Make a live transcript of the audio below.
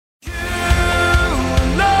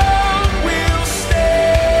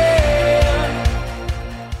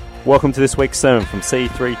Welcome to this week's sermon from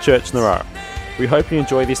C3 Church Narara. We hope you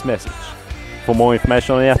enjoy this message. For more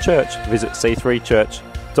information on our church, visit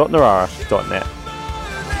c3church.narara.net.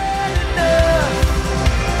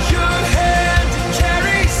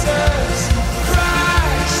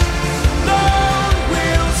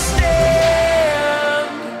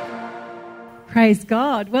 Praise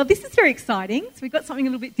God. Well, this is very exciting. So we've got something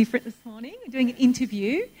a little bit different this morning. We're doing an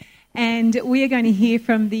interview, and we are going to hear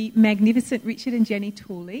from the magnificent Richard and Jenny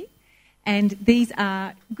Tooley. And these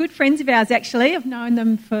are good friends of ours, actually. I've known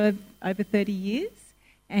them for over 30 years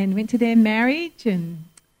and went to their marriage and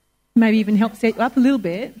maybe even helped set you up a little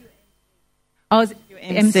bit. I was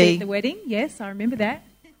MC at the wedding. Yes, I remember that.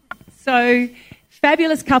 So,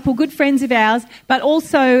 fabulous couple, good friends of ours, but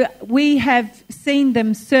also we have seen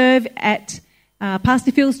them serve at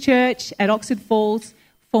Pastor Phil's church at Oxford Falls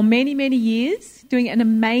for many, many years, doing an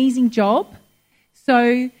amazing job.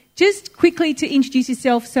 So just quickly to introduce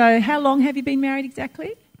yourself, so how long have you been married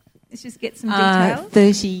exactly? Let's just get some details.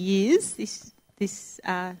 30 years this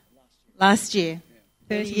last year.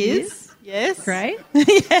 30 years? Yes. Great.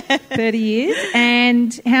 Yeah. 30 years.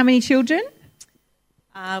 And how many children?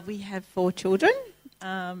 We have 4 children,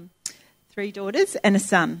 3 daughters and a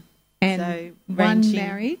son. And so one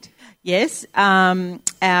married? Yes.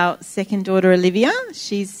 Our second daughter, Olivia,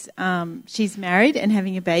 she's married and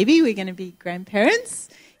having a baby. We're going to be grandparents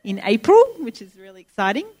in April, which is really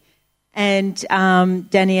exciting. And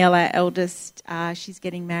Danielle, our eldest, she's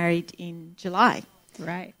getting married in July.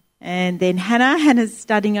 Right. And then Hannah's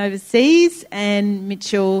studying overseas, and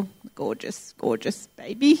Mitchell, gorgeous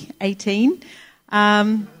baby, 18.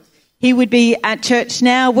 He would be at church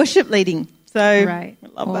now, worship leading. So right. I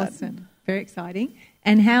love awesome. that. Very exciting.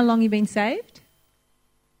 And how long have you been saved?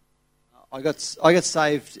 I got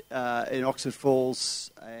saved in Oxford Falls.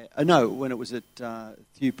 When it was at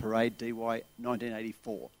Thew Parade, DY,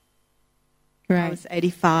 1984. Great. I was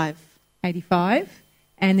 85. 85.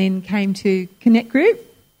 And then came to Connect Group?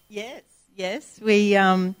 Yes.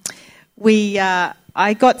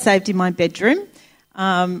 I got saved in my bedroom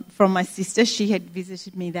from my sister. She had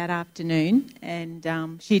visited me that afternoon,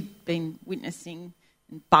 and she'd been witnessing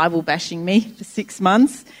and Bible bashing me for 6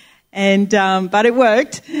 months, and but it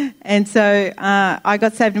worked. And so I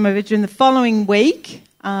got saved in my bedroom. The following week,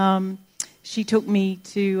 she took me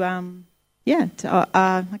to I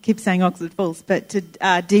keep saying Oxford Falls, but to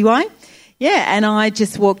DY. Yeah, and I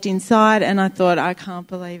just walked inside and I thought, I can't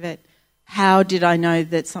believe it. How did I know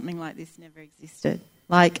that something like this never existed?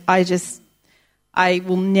 Like, I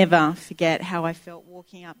will never forget how I felt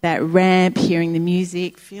walking up that ramp, hearing the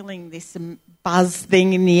music, feeling this buzz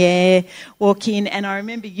thing in the air, walk in. And I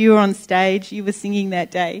remember you were on stage, you were singing that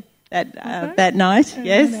day, that night.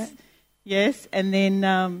 Yes. And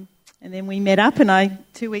then we met up, and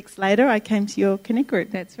 2 weeks later I came to your Connect Group.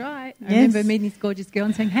 That's right. I remember meeting this gorgeous girl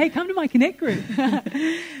and saying, hey, come to my Connect Group.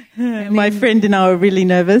 My friend and I were really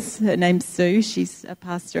nervous. Her name's Sue. She's a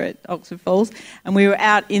pastor at Oxford Falls. And we were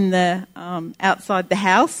out in the outside the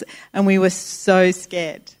house, and we were so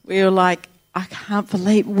scared. We were like, I can't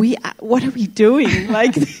believe what are we doing?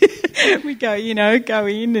 Like, we go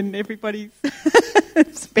in and everybody's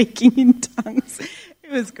speaking in tongues.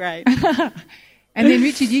 It was great. And then,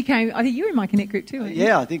 Richard, you came. I think you were in my Connect Group too, weren't you?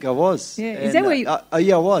 Yeah, I think I was. Yeah, is that where you?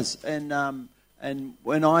 Yeah, I was. And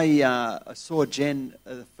when I saw Jen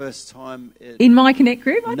the first time, In my Connect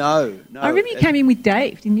Group? No. I remember you came in with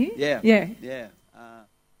Dave, didn't you? Yeah.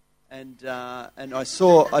 And I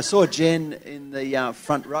saw Jen in the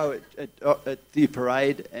front row at the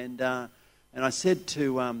parade, and I said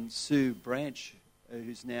to Sue Branch,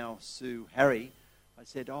 who's now Sue Harry, I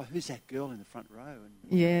said, "Oh, who's that girl in the front row?" And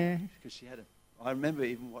yeah, because she had I remember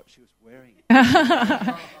even what she was wearing.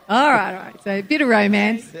 All right. So a bit of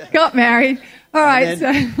romance. Got married. All right.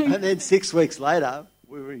 And then 6 weeks later,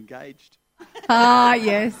 we were engaged.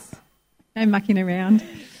 Yes. No mucking around.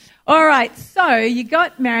 All right. So you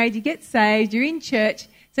got married, you get saved, you're in church.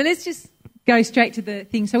 So let's just go straight to the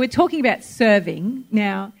thing. So we're talking about serving.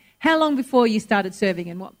 Now, how long before you started serving,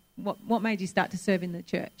 and what made you start to serve in the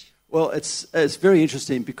church? Well, it's very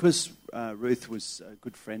interesting because Ruth was a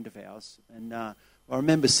good friend of ours, and I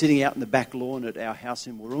remember sitting out in the back lawn at our house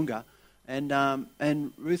in Wahroonga,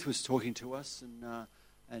 and Ruth was talking to us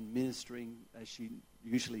and ministering as she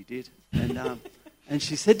usually did, and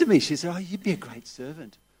she said to me, she said, "Oh, you'd be a great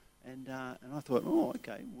servant," and I thought, "Oh,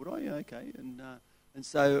 okay, would I? Okay," and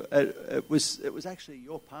so it was actually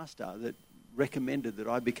your pastor that recommended that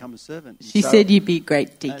I become a servant. And She said you'd be a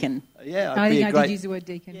great deacon. Yeah, I I'd be think a I great... did use the word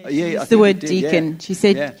deacon. Yeah, I Used the think word you did, deacon. yeah. She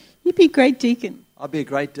said, Yeah. you'd be a great deacon. I'd be a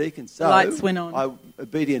great deacon. So, Lights went on.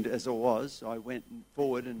 Obedient as I was, I went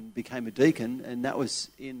forward and became a deacon, and that was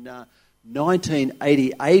in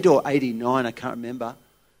 1988 or 89, I can't remember.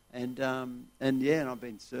 And I've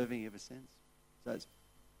been serving ever since. So it's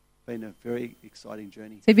been a very exciting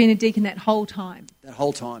journey. So you've been a deacon that whole time? That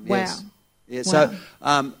whole time, Wow. yes. Yeah, Wow.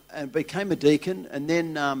 So, and became a deacon, and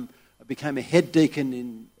then I became a head deacon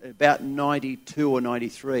in about 92 or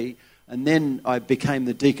 93, and then I became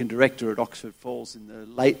the deacon director at Oxford Falls in the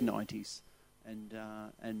late 90s. And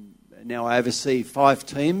now I oversee 5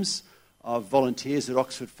 teams of volunteers at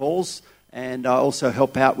Oxford Falls, and I also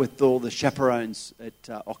help out with all the chaperones at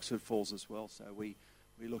Oxford Falls as well. So we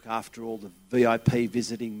look after all the VIP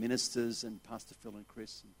visiting ministers and Pastor Phil and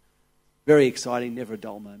Chris. Very exciting, never a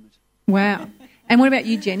dull moment. Wow. And what about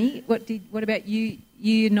you, Jenny? What about you?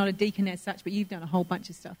 You're not a deacon as such, but you've done a whole bunch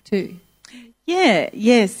of stuff too.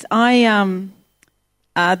 Yes. I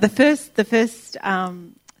the first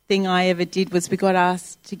thing I ever did was we got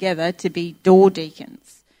asked together to be door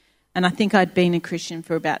deacons, and I think I'd been a Christian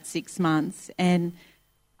for about 6 months, and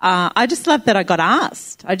I just loved that I got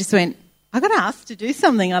asked. I just went, I got asked to do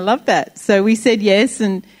something. I love that. So we said yes,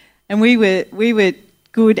 and we were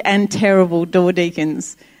good and terrible door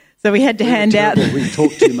deacons. So we had to hand out. We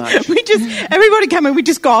talked too much. Everybody come and we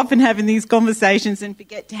just go off and having these conversations and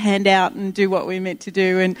forget to hand out and do what we're meant to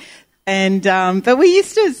do. But we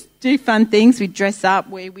used to do fun things. We'd dress up,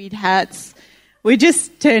 wear weird hats. We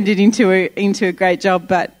just turned it into a great job.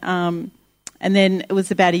 But and then it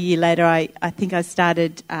was about a year later. I think I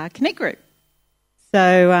started Connect Group.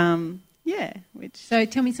 So So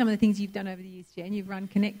tell me some of the things you've done over the years, Jen. You've run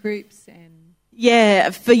Connect Groups and.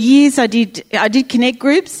 Yeah, for years I did Connect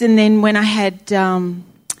Groups, and then when I had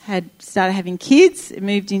started having kids, it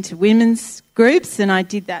moved into women's groups, and I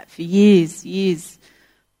did that for years,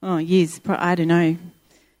 I don't know,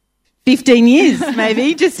 15 years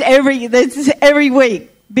maybe, just every week,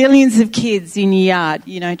 billions of kids in your yard,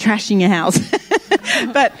 trashing your house.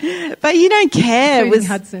 but you don't care. It was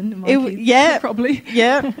Hudson and my kids, yeah, probably.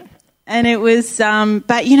 Yeah. And it was,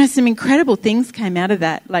 but some incredible things came out of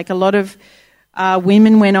that. Like a lot of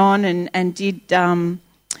women went on and did,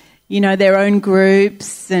 their own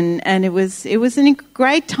groups, and it was a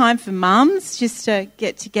great time for mums just to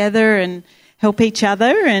get together and help each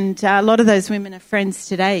other. And a lot of those women are friends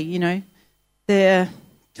today. They're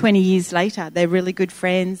 20 years later, they're really good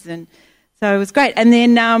friends, and so it was great. And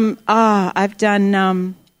then I've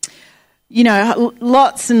done,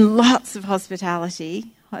 lots and lots of hospitality.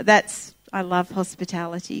 I love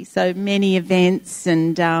hospitality. So many events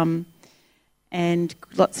and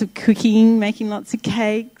lots of cooking, making lots of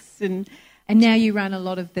cakes. And now you run a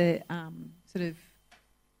lot of the sort of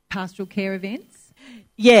pastoral care events?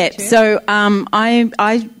 Yeah, so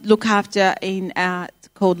I look after it's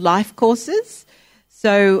called Life Courses.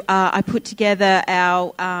 So I put together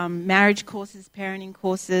our marriage courses, parenting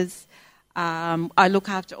courses. I look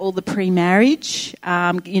after all the pre-marriage.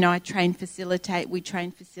 I train we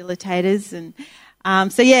train facilitators. And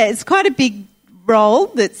it's quite a big role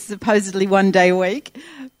that's supposedly one day a week,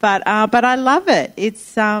 but I love it.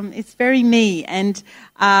 It's very me, and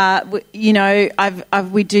we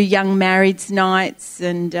do young marrieds nights,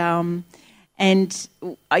 and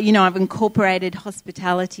I've incorporated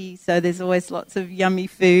hospitality, so there's always lots of yummy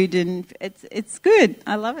food, and it's good.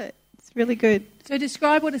 I love it. It's really good. So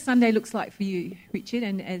describe what a Sunday looks like for you, Richard,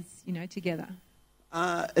 and as together.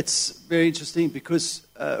 It's very interesting because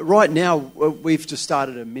right now we've just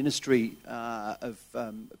started a ministry of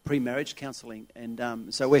pre-marriage counselling,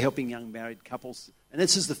 and so we're helping young married couples. And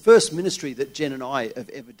this is the first ministry that Jen and I have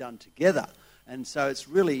ever done together. And so it's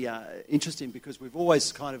really interesting because we've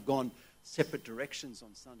always kind of gone separate directions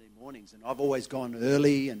on Sunday mornings, and I've always gone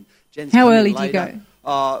early, and Jen's How come in early later. do you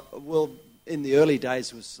go? In the early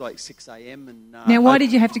days, it was like 6 a.m. And now, why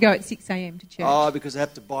did you have to go at 6 a.m. to church? Oh, because I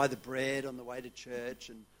have to buy the bread on the way to church,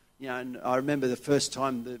 and I remember the first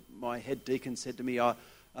time that my head deacon said to me,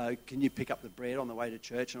 "Can you pick up the bread on the way to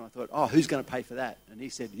church?" And I thought, "Oh, who's going to pay for that?" And he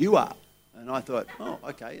said, "You are." And I thought, "Oh,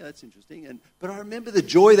 okay, that's interesting." But I remember the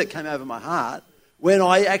joy that came over my heart when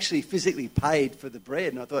I actually physically paid for the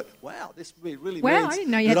bread, and I thought, "Wow, this really means I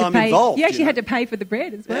didn't know you had that to I'm pay. involved." You actually had to pay for the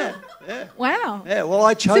bread as well. Yeah. Wow. Yeah. Well,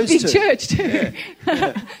 I chose to. It's a big church too.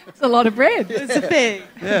 Yeah. It's a lot of bread. It's a big.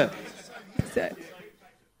 Yeah. So,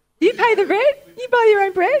 you pay the bread? You buy your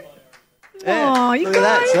own bread? Yeah. Oh, you Look guys!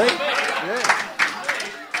 at that, see?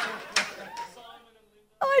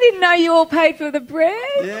 I didn't know you all paid for the bread.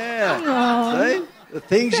 Yeah. Oh, See? The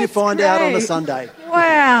things you that's find out on a great. Sunday.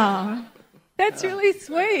 Wow. That's really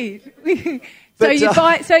sweet. But,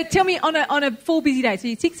 So tell me, on a full busy day, so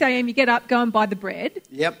you 6 a.m. you get up, go and buy the bread.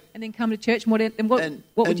 Yep. And then come to church. And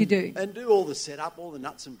what would you do? And do all the setup, all the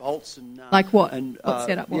nuts and bolts, and like what? And what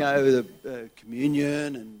setup? You know, the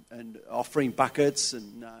communion and offering buckets,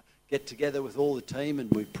 and get together with all the team, and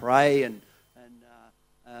we pray, and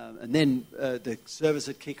then the service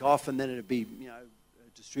would kick off, and then it'd be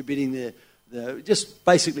distributing the just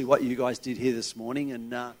basically what you guys did here this morning,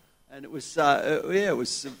 and it was it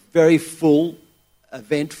was a very full,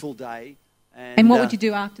 eventful day. And what would you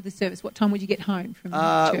do after the service? What time would you get home from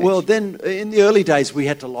church? Well, then in the early days we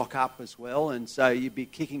had to lock up as well, and so you'd be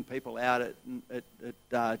kicking people out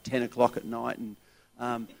at 10 o'clock at night. And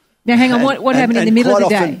now, hang on. What happened in the middle of the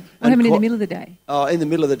day? What happened in the middle of the day? In the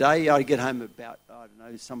middle of the day, I'd get home about, I don't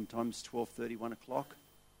know, sometimes 12:30, 1 o'clock.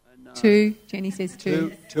 And, 2. Jenny says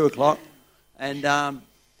 2. 2 o'clock, and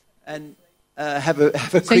have a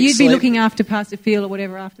quick So you'd sleep. be looking after Pastor Phil or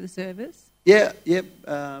whatever after the service? Yeah, yep.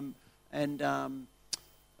 And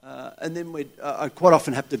then I'd quite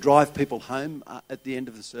often have to drive people home at the end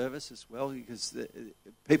of the service as well, because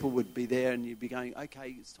people would be there, and you'd be going,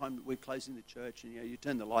 okay, it's time, we're closing the church, and you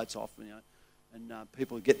turn the lights off, and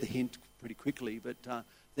people would get the hint pretty quickly. But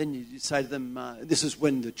then you say to them, this is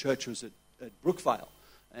when the church was at Brookvale,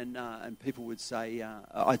 and people would say,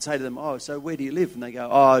 I'd say to them, oh, so where do you live? And they go,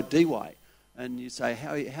 oh, DY. And you say,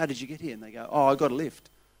 how did you get here? And they go, oh, I got a lift.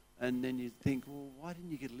 And then you think, well, why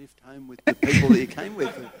didn't you get a lift home with the people that you came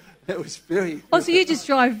with? And it was very... Oh, so you just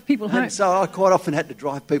drive people home? And so I quite often had to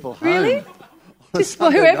drive people home. Really? Just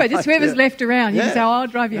whoever's left around. You can say, oh, I'll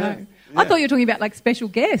drive you home. I thought you were talking about like special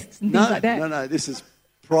guests and things like that. No, this is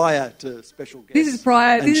prior to special guests. This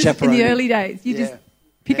is in the early days. You just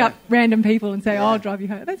pick up random people and say, oh, I'll drive you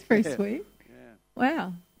home. That's very sweet. Yeah.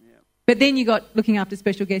 Wow. Yeah. But then you got looking after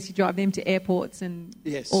special guests, you drive them to airports and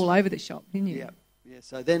all over the shop, didn't you? Yeah. Yeah,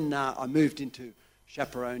 so then I moved into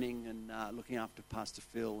chaperoning and looking after Pastor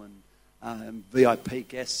Phil and VIP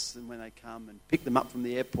guests, and when they come, and pick them up from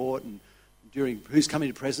the airport, and during who's coming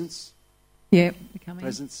to Presence. Yeah, they're coming.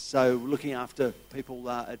 Presence. So looking after people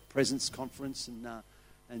at Presence conference,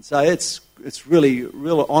 and so it's really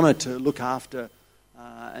real honour to look after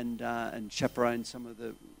and chaperone some of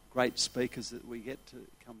the great speakers that we get to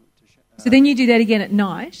come to. So then you do that again at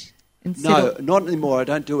night? No, not anymore. I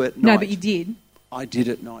don't do it at night. No, but you did. I did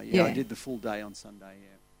at night, yeah. I did the full day on Sunday,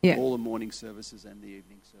 yeah. All the morning services and the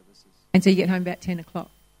evening services. And so you get home about 10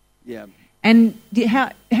 o'clock? Yeah. And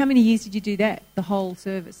how many years did you do that, the whole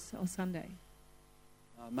service on Sunday?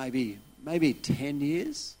 Maybe 10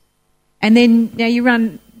 years. And then now you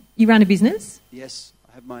run a business? Yes,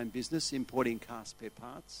 I have my own business, importing car spare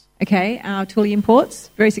parts. Okay, Tooley Imports,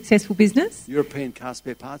 very successful business. European car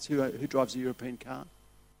spare parts. Who drives a European car?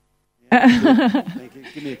 Yeah, thank you.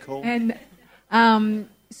 Give me a call. And...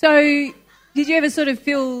 so did you ever sort of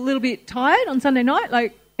feel a little bit tired on Sunday night?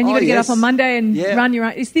 And you got to get up on Monday and run your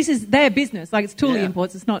own... This is their business. Like, it's Tooley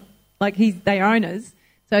Imports. It's not like they are owners.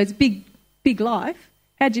 So it's big life.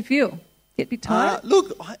 How'd you feel? Get a bit tired?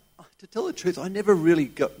 Look, to tell the truth, I never really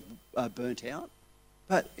got burnt out.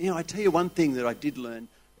 But, I tell you one thing that I did learn.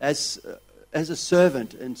 As a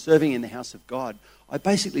servant and serving in the house of God, I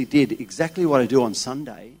basically did exactly what I do on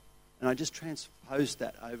Sunday, and I just transposed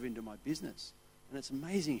that over into my business. And it's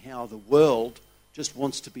amazing how the world just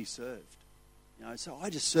wants to be served. So I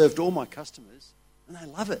just served all my customers, and they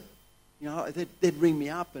love it. They'd ring me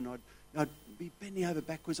up, and I'd be bending over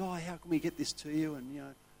backwards. Oh, how can we get this to you?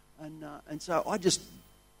 And so I just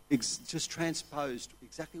transposed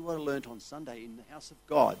exactly what I learnt on Sunday in the house of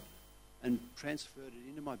God, and transferred it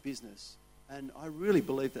into my business. And I really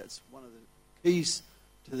believe that's one of the keys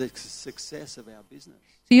to the success of our business.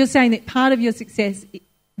 So you're saying that part of your success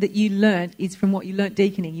that you learnt is from what you learnt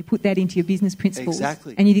deaconing. You put that into your business principles.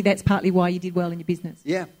 Exactly. And you think that's partly why you did well in your business.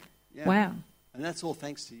 Yeah. Wow. And that's all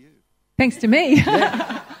thanks to you. Thanks to me?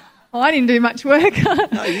 Yeah. Well, I didn't do much work.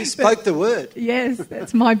 No, you spoke the word. Yes,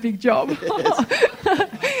 that's my big job. So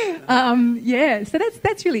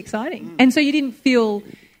that's really exciting. And so you didn't feel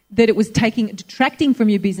that it was detracting from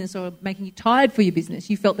your business or making you tired for your business.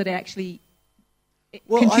 You felt that it actually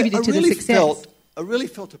contributed to the success. I really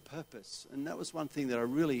felt a purpose, and that was one thing that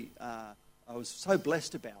I was so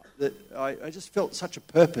blessed about, that I just felt such a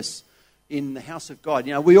purpose in the house of God.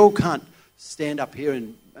 We all can't stand up here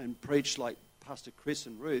and preach like Pastor Chris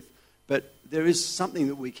and Ruth, but there is something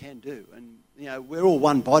that we can do, and we're all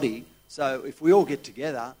one body, so if we all get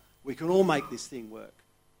together, we can all make this thing work.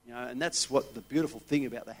 And that's what the beautiful thing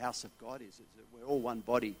about the house of God is that we're all one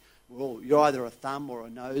body. You're either a thumb or a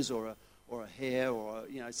nose or a hair or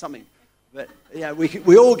something. But yeah,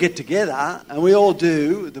 we all get together and we all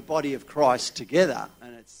do the body of Christ together,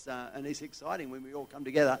 and it's exciting when we all come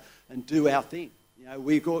together and do our thing. You know,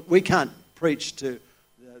 we can't preach to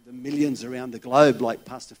the millions around the globe like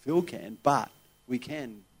Pastor Phil can, but we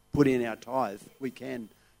can put in our tithe. We can,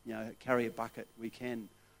 carry a bucket. We can,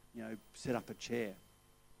 set up a chair.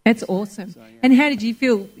 That's awesome. So, yeah. And how did you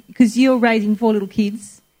feel? Because you're raising 4 little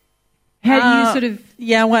kids. How do you sort of...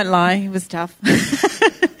 Yeah, I won't lie. It was tough.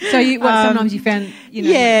 So sometimes you found,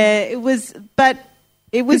 Yeah, it was... But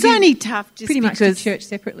it was only tough just pretty because... much to church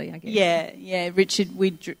separately, I guess. Yeah. Richard,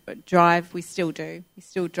 we drive. We still do. We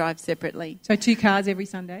still drive separately. So 2 cars every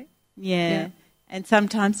Sunday? Yeah. And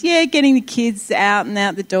sometimes, getting the kids out and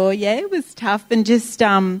out the door, it was tough. And just,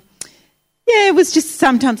 it was just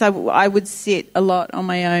sometimes I would sit a lot on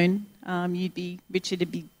my own. Richard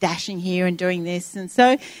would be dashing here and doing this. And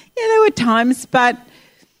so, there were times, but,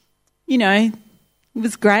 it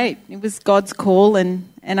was great. It was God's call. And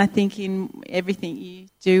I think in everything you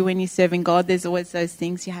do when you're serving God, there's always those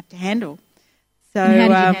things you have to handle. So,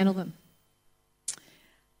 and how did you handle them?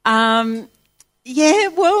 Yeah,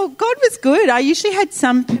 well, God was good. I usually had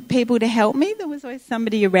some people to help me. There was always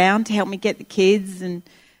somebody around to help me get the kids and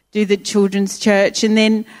do the children's church. And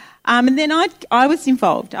then I was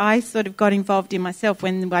involved. I sort of got involved in myself.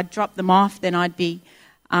 When I'd drop them off, then I'd be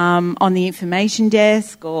on the information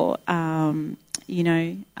desk or,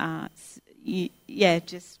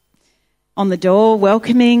 just on the door,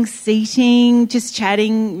 welcoming, seating, just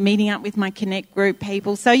chatting, meeting up with my Connect group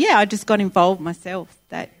people. So, I just got involved myself,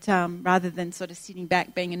 that rather than sort of sitting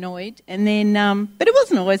back being annoyed. And then, but it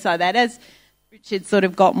wasn't always like that. As Richard sort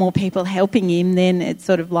of got more people helping him, then it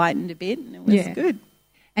sort of lightened a bit and it was good.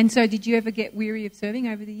 And so did you ever get weary of serving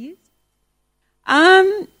over the years?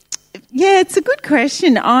 Yeah, it's a good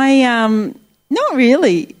question. Not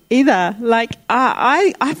really either. Like,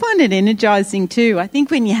 I find it energizing too. I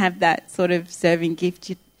think when you have that sort of serving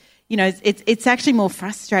gift, it's actually more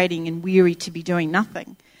frustrating and weary to be doing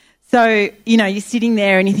nothing. So, you're sitting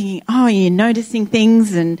there and you're thinking, you're noticing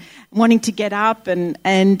things and wanting to get up. And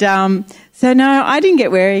so, no, I didn't get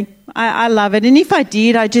weary. I love it. And if I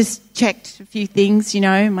did, I just checked a few things,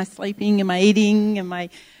 am I sleeping, am I eating, am I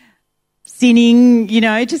sinning,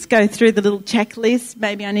 just go through the little checklist.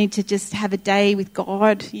 Maybe I need to just have a day with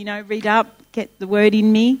God, read up, get the word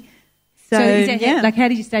in me. So is that, like, how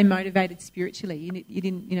did you stay motivated spiritually? You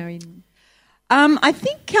didn't, I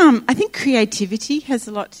think creativity has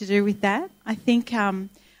a lot to do with that. I think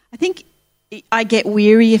I get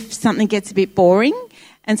weary if something gets a bit boring.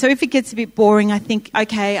 And so if it gets a bit boring, I think,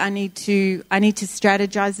 okay, I need to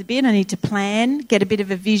strategize a bit. I need to plan, get a bit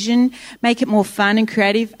of a vision, make it more fun and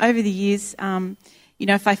creative. Over the years,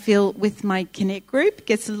 if I feel with my Connect group it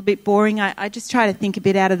gets a little bit boring, I just try to think a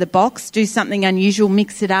bit out of the box, do something unusual,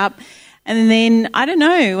 mix it up. And then, I don't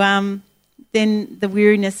know, then the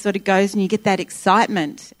weariness sort of goes and you get that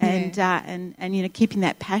excitement and keeping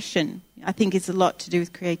that passion, I think, is a lot to do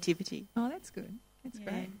with creativity. Oh, that's good. That's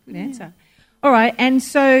great. Good answer. All right, and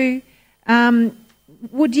so did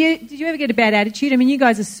you ever get a bad attitude? I mean, you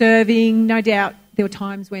guys are serving. No doubt there were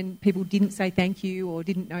times when people didn't say thank you or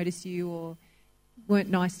didn't notice you or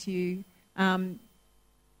weren't nice to you.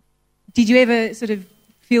 Did you ever sort of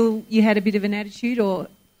feel you had a bit of an attitude? Or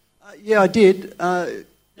yeah, I did. Not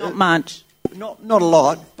much. Not a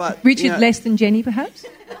lot, but... Richard less than Jenny, perhaps?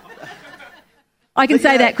 I can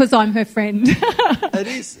say that because I'm her friend.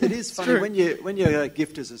 It is funny when you're a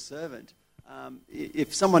gift as a servant.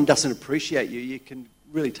 If someone doesn't appreciate you, you can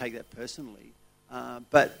really take that personally.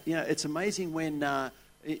 But it's amazing when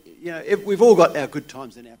if we've all got our good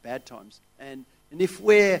times and our bad times, and if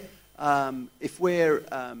we're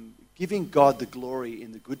giving God the glory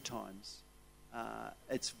in the good times,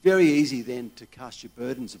 it's very easy then to cast your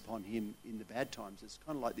burdens upon Him in the bad times. It's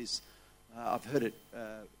kind of like this. I've heard it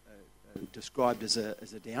described as a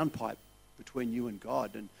downpipe between you and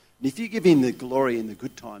God, and if you give Him the glory in the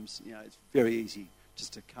good times, it's very easy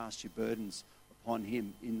just to cast your burdens upon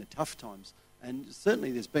Him in the tough times. And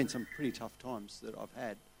certainly, there's been some pretty tough times that I've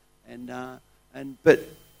had, but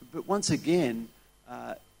once again,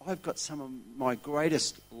 I've got some of my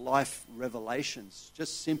greatest life revelations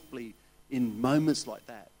just simply in moments like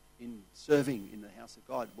that, in serving in the house of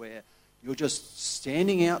God, where you're just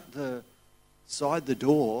standing out the side the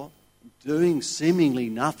door, doing seemingly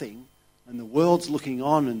nothing. And the world's looking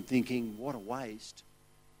on and thinking, what a waste.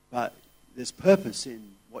 But there's purpose in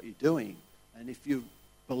what you're doing. And if you're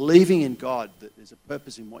believing in God that there's a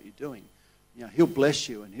purpose in what you're doing, He'll bless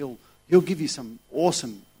you and He'll give you some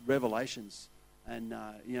awesome revelations. And,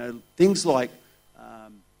 things like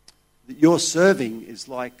that your serving is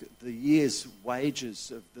like the year's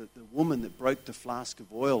wages of the woman that broke the flask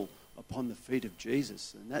of oil upon the feet of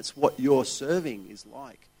Jesus. And that's what your serving is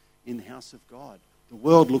like in the house of God. The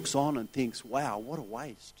world looks on and thinks, wow, what a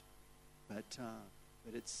waste. But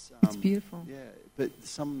it's beautiful. Yeah, but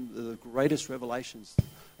some of the greatest revelations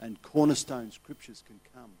and cornerstone scriptures can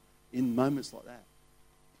come in moments like that.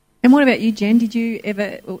 And what about you, Jen? Did you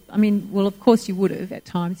ever, of course you would have at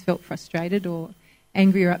times felt frustrated or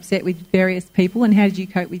angry or upset with various people, and how did you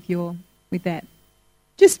cope with that?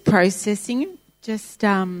 Just processing it, just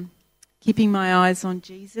keeping my eyes on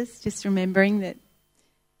Jesus, just remembering that,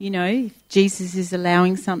 if Jesus is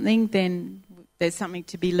allowing something, then there's something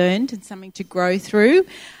to be learned and something to grow through.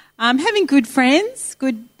 Having good friends,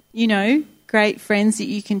 great friends that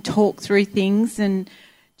you can talk through things, and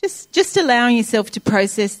just allowing yourself to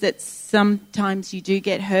process that sometimes you do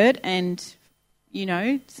get hurt, and,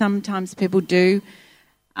 sometimes people do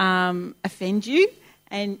offend you,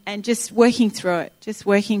 and just working through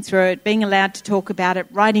it, being allowed to talk about it,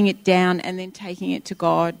 writing it down, and then taking it to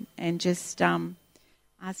God, and just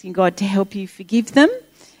asking God to help you forgive them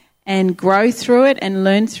and grow through it and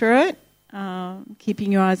learn through it,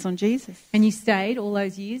 keeping your eyes on Jesus. And you stayed all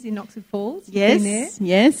those years in Oxford Falls? Yes,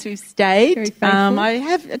 we've stayed. Very faithful. I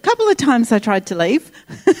have a couple of times I tried to leave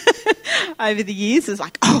over the years. It was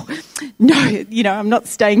like, oh, no, I'm not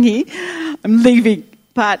staying here. I'm leaving.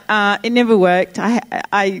 But it never worked.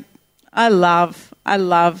 I love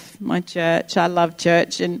my church. I love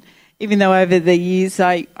church. And even though over the years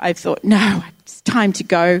I thought, no, it's time to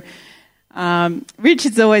go.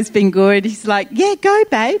 Richard's always been good. He's like, yeah, go,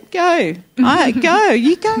 babe, go.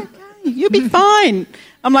 You go, you'll be fine.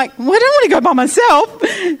 I'm like, well, I don't want to go by myself.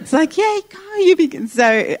 It's like, yeah, go, you'll be good.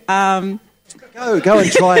 So, go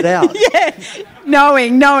and try it out. Yeah,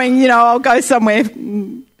 knowing, I'll go somewhere,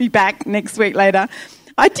 be back next week later.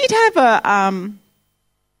 I did have I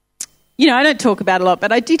don't talk about it a lot,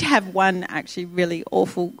 but I did have one actually really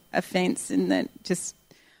awful offence, and that just,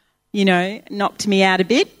 knocked me out a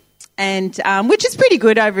bit. And which is pretty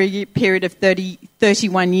good over a period of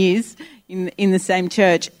 31 years in the same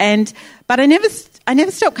church. But I never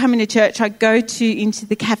stopped coming to church. I'd go into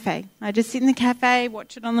the cafe. I just sit in the cafe,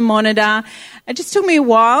 watch it on the monitor. It just took me a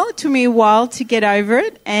while. It took me a while to get over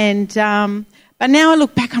it. And but now I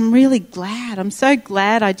look back, I'm really glad. I'm so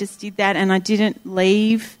glad I just did that and I didn't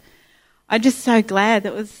leave. I'm just so glad.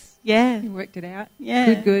 That was, yeah. You worked it out.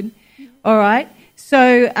 Yeah. Good. All right.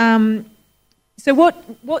 So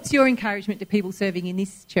what's your encouragement to people serving in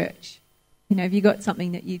this church? Have you got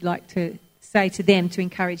something that you'd like to say to them to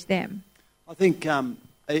encourage them? I think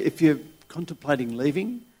if you're contemplating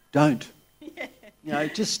leaving, don't. Yeah.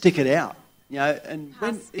 Just stick it out. And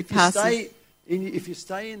if you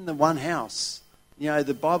stay in the one house,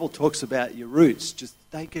 the Bible talks about your roots. Just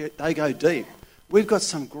they go deep. We've got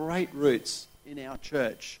some great roots in our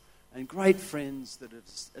church and great friends that have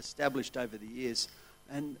established over the years.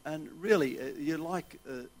 And really, you're like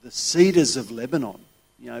the cedars of Lebanon,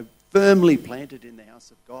 firmly planted in the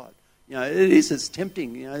house of God. It's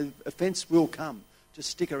tempting. Offence will come.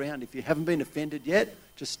 Just stick around. If you haven't been offended yet,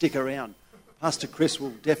 just stick around. Pastor Chris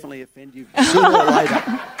will definitely offend you sooner or later.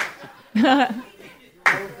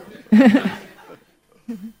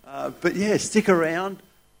 But yeah, stick around.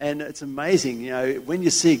 And it's amazing, when you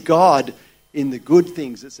see God in the good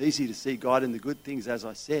things, it's easy to see God in the good things, as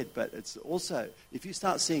I said, but it's also, if you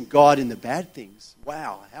start seeing God in the bad things,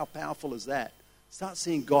 wow, how powerful is that? Start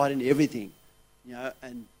seeing God in everything,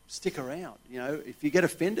 and stick around. If you get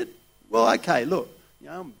offended, well, okay, look,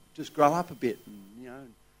 just grow up a bit,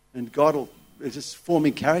 and God will just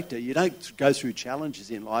forming character. You don't go through challenges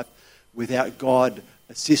in life without God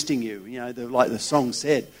assisting you. Like the song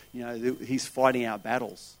said, He's fighting our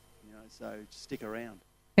battles. So stick around.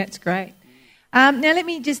 That's great. Now let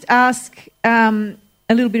me just ask a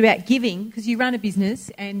little bit about giving, because you run a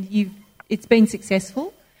business and it's been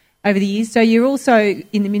successful over the years. So you're also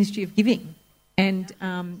in the ministry of giving, and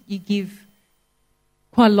you give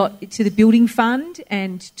quite a lot to the building fund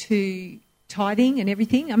and to tithing and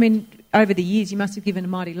everything. I mean, over the years you must have given a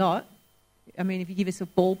mighty lot. I mean, if you give us a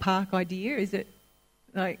ballpark idea, is it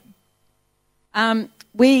like?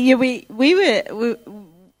 We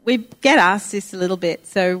get asked this a little bit.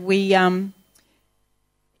 So we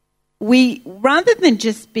rather than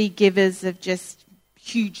just be givers of just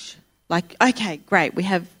huge, like, okay, great, we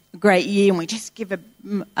have a great year and we just give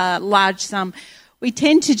a large sum. We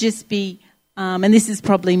tend to just be, and this is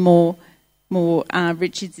probably more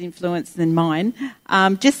Richard's influence than mine,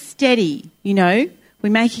 just steady, We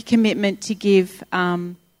make a commitment to give,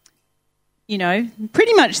 pretty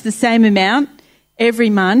much the same amount every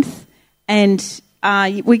month, and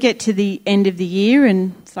we get to the end of the year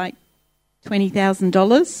and it's like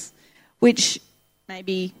 $20,000, which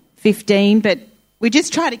maybe 15, but we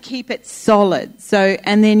just try to keep it solid. So,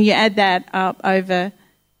 and then you add that up over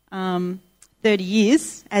 30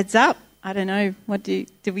 years, adds up. I don't know. What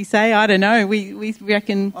did we say? I don't know. We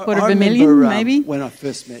reckon $250,000 maybe. When I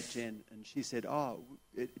first met Jen, and she said, "Oh,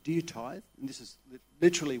 do you tithe?" And this is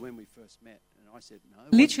literally when we first met. And I said, "No."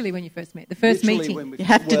 Literally when you first met, the first meeting. You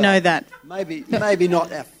have to know that. Maybe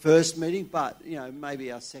not our first meeting, but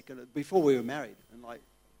maybe our second, before we were married, and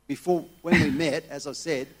before when we met. As I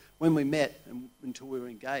said, when we met until we were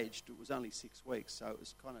engaged, it was only 6 weeks, so it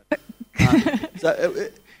was kind of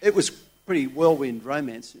it was pretty whirlwind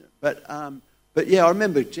romance. But yeah, I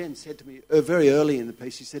remember Jen said to me very early in the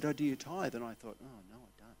piece, she said, "Oh, do you tithe?" And I thought, "Oh, no,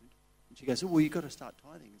 I don't." And she goes, "Oh, well, you've got to start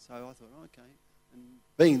tithing." And so I thought, oh, okay. And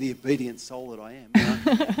being the obedient soul that I am,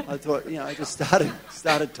 I thought, I just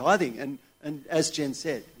started tithing. And as Jen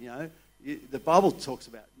said, the Bible talks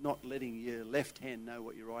about not letting your left hand know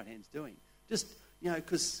what your right hand's doing. Just,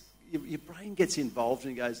 because your brain gets involved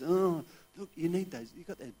and goes, "Oh, look, you need those. You've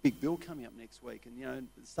got that big bill coming up next week," and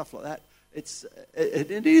stuff like that. It's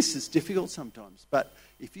difficult sometimes. But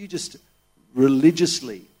if you just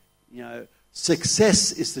religiously,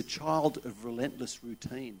 success is the child of relentless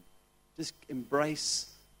routine. Just embrace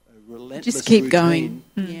a relentless routine. Just keep going.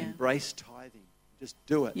 Embrace tithing. Just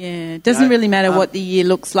do it. Yeah, it doesn't really matter what the year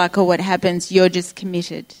looks like or what happens. You're just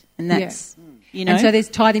committed, and that's And so there's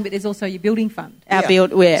tithing, but there's also your building fund.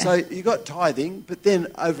 So you got tithing, but then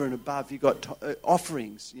over and above you got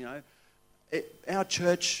offerings. Our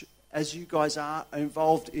church, as you guys are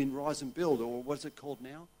involved in Rise and Build, or what's it called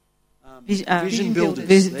now? Vision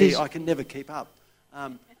Builders. I can never keep up.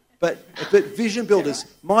 But Vision Builders,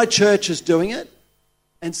 my church is doing it,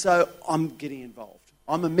 and so I'm getting involved.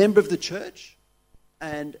 I'm a member of the church,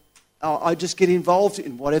 and I just get involved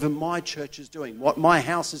in whatever my church is doing, what my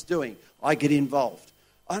house is doing. I get involved.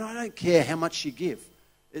 And I don't care how much you give.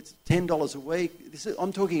 It's $10 a week.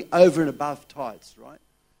 I'm talking over and above tithes, right?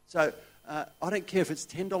 So I don't care if it's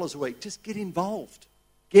 $10 a week. Just get involved.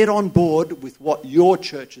 Get on board with what your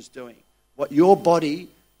church is doing, what your body,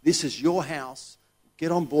 this is your house.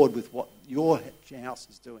 Get on board with what your house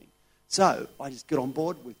is doing. So I just get on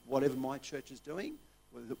board with whatever my church is doing,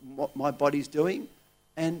 what my body's doing,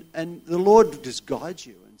 and the Lord just guides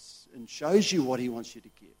you and shows you what he wants you to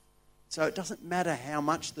give. So it doesn't matter how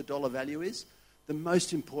much the dollar value is. The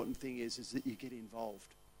most important thing is that you get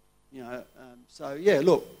involved.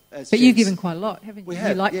 Look. But you've given quite a lot, haven't you?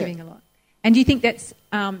 You like giving a lot. And do you think that's?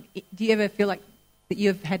 Do you ever feel like that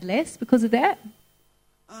you've had less because of that?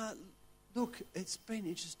 Look, it's been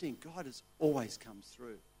interesting. God has always come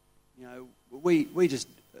through. We just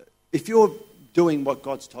if you're doing what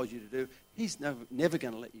God's told you to do, he's never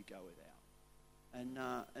going to let you go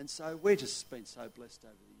without. And so we've just been so blessed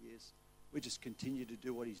over the years. We just continue to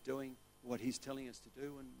do what he's doing, what he's telling us to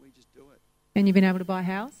do, and we just do it. And you've been able to buy a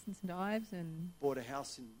house in St Ives and... Bought a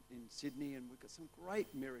house in Sydney, and we've got some great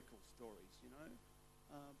miracle stories,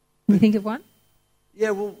 Can you think of one?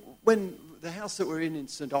 Yeah, well, when the house that we're in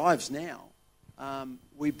St Ives now,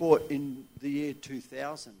 we bought in the year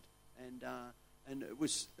 2000, and it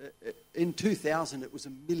was in 2000 it was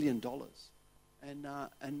 $1 million,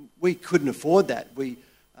 and we couldn't afford that.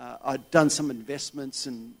 I'd done some investments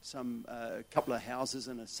and a couple of houses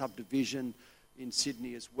and a subdivision in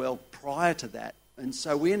Sydney as well prior to that, and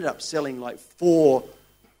so we ended up selling like 4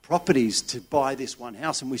 properties to buy this one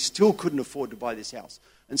house, and we still couldn't afford to buy this house.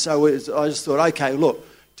 And so I just thought, okay, look,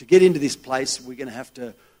 to get into this place,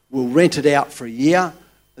 we'll rent it out for a year.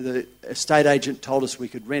 The estate agent told us we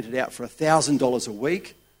could rent it out for $1,000 a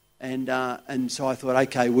week, and so I thought,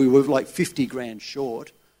 okay, we were like $50,000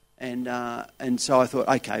 short, and so I thought,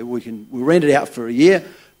 okay, we'll rent it out for a year,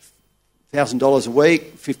 $1,000 a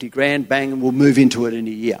week, $50,000, bang, and we'll move into it in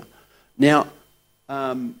a year. Now,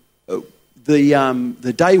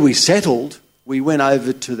 the day we settled, we went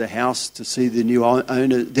over to the house to see the new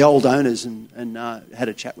owner, the old owners, and had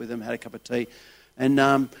a chat with them, had a cup of tea,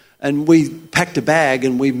 and we packed a bag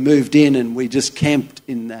and we moved in and we just camped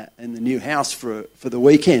in the new house for the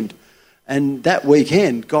weekend. And that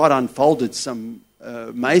weekend, God unfolded some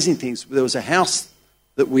amazing things. There was a house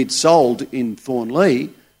that we'd sold in Thornlea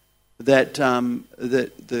that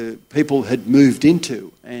the people had moved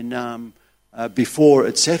into, and before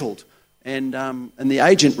it settled. And the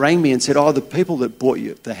agent rang me and said, "Oh, the people that bought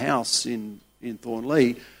you the house in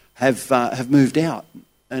Thornlea have moved out."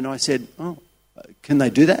 And I said, "Oh, can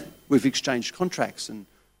they do that? We've exchanged contracts." And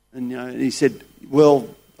he said,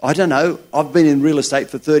 "Well, I don't know. I've been in real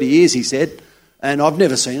estate for 30 years," he said, "and I've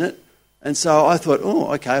never seen it. And so I thought,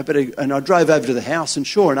 oh, okay, and I drove over to the house, and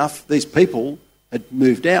sure enough, these people had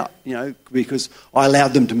moved out, because I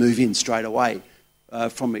allowed them to move in straight away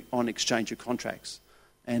on exchange of contracts.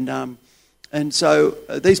 And so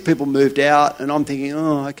these people moved out, and I'm thinking,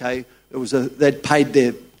 oh, okay, they'd paid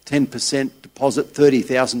their 10% deposit,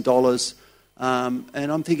 $30,000,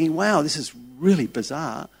 and I'm thinking, wow, this is really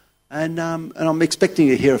bizarre. And I'm expecting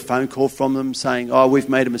to hear a phone call from them saying, oh, we've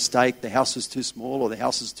made a mistake, the house is too small, or the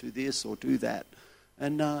house is too this or too that.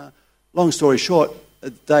 And long story short,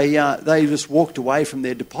 they just walked away from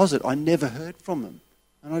their deposit. I never heard from them.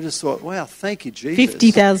 And I just thought, wow, thank you, Jesus.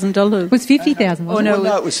 $50,000. It was 50,000, wasn't it?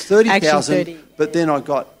 No, it was 30,000. 30, but then I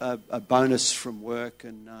got a bonus from work,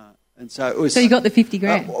 and so it was. So you got the 50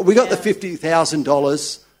 grand. We got the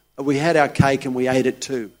 $50,000. We had our cake and we ate it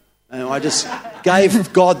too. And I just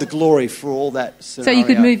gave God the glory for all that scenario. So you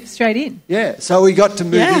could move straight in. Yeah, so we got to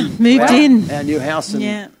move in our new house and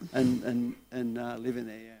live in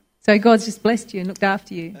there. Yeah. So God's just blessed you and looked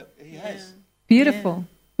after you. He has. Beautiful,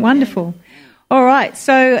 wonderful. All right.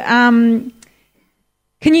 So,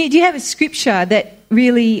 do you have a scripture that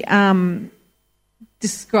really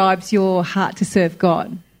describes your heart to serve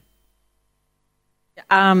God?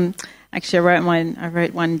 Actually, I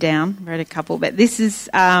wrote one down. I wrote a couple, but this is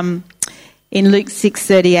in Luke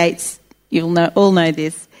 6:38. You'll all know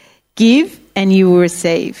this. Give and you will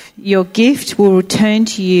receive. Your gift will return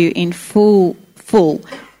to you in full.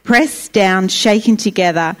 Pressed down, shaken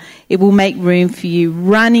together, it will make room for you,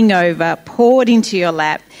 running over, poured into your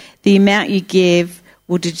lap. The amount you give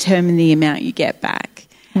will determine the amount you get back.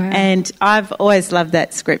 Wow. And I've always loved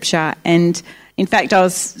that scripture. And in fact, I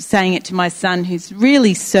was saying it to my son, who's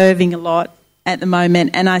really serving a lot at the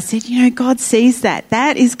moment. And I said, God sees that.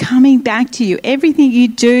 That is coming back to you. Everything you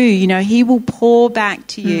do, he will pour back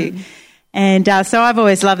to you. And so I've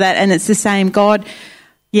always loved that. And it's the same. God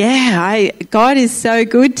is so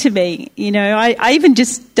good to me. I even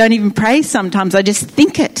just don't even pray sometimes. I just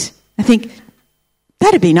think it. I think,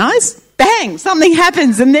 that'd be nice. Bang, something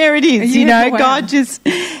happens and there it is. Wow. God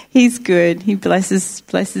he's good. He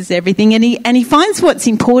blesses everything. And he finds what's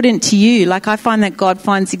important to you. Like I find that God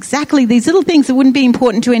finds exactly these little things that wouldn't be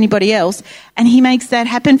important to anybody else. And he makes that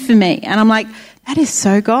happen for me. And I'm like, that is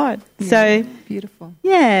so God. Yeah, so beautiful.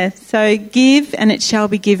 Yeah. So give and it shall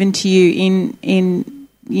be given to you in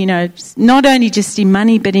not only just in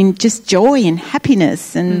money, but in just joy and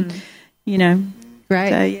happiness and, Great.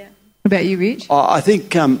 So, yeah. What about you, Rich? I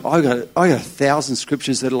think I got 1,000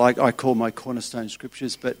 scriptures that are like I call my cornerstone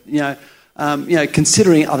scriptures. But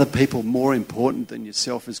considering other people more important than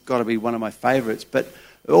yourself has got to be one of my favourites. But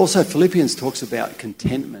also Philippians talks about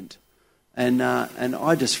contentment, and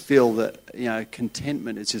I just feel that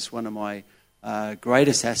contentment is just one of my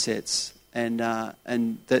greatest assets, and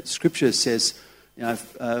that Scripture says,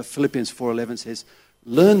 Philippians 4:11 says,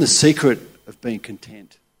 learn the secret of being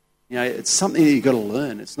content. It's something that you've got to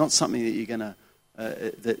learn. It's not something that you're gonna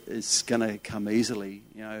that is gonna come easily.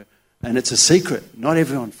 And it's a secret. Not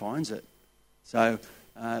everyone finds it. So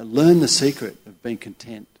learn the secret of being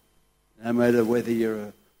content, no matter whether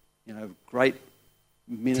you're a great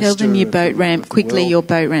minister. Tell them your boat ramp quickly. Your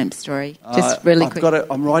boat ramp story, just really quick.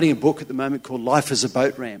 I'm writing a book at the moment called Life as a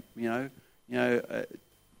Boat Ramp.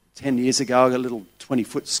 10 years ago, I got a little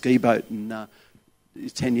 20-foot ski boat, and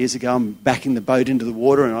 10 years ago, I'm backing the boat into the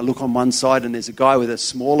water, and I look on one side, and there's a guy with a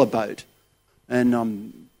smaller boat, and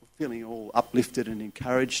I'm feeling all uplifted and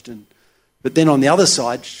encouraged. But then on the other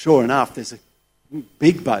side, sure enough, there's a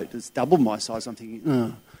big boat that's double my size. I'm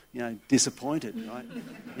thinking, disappointed,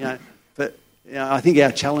 right? But I think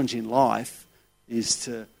our challenge in life is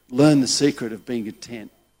to learn the secret of being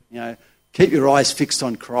content. Keep your eyes fixed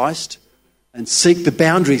on Christ and seek the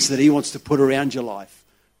boundaries that He wants to put around your life.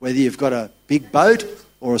 Whether you've got a big boat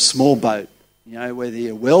or a small boat, whether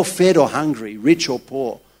you're well-fed or hungry, rich or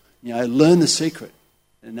poor, learn the secret,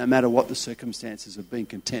 and no matter what the circumstances of being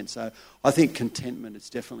content. So I think contentment is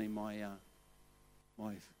definitely my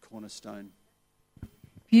cornerstone.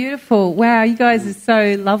 Beautiful. Wow, you guys are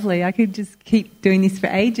so lovely. I could just keep doing this for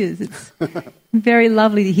ages. It's very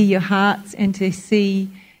lovely to hear your hearts and to see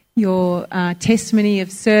your testimony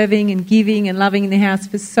of serving and giving and loving in the house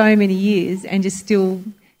for so many years and just still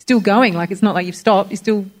going. Like, it's not like you've stopped. You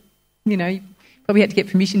still, you probably had to get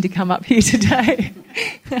permission to come up here today.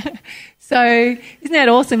 So isn't that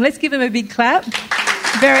awesome? Let's give them a big clap.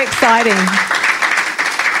 Very exciting.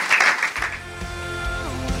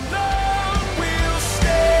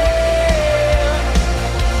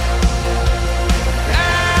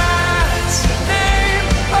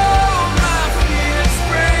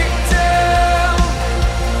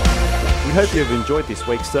 We hope you have enjoyed this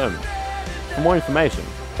week's sermon. For more information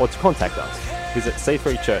or to contact us, visit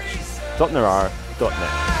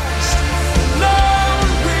c3church.narara.net.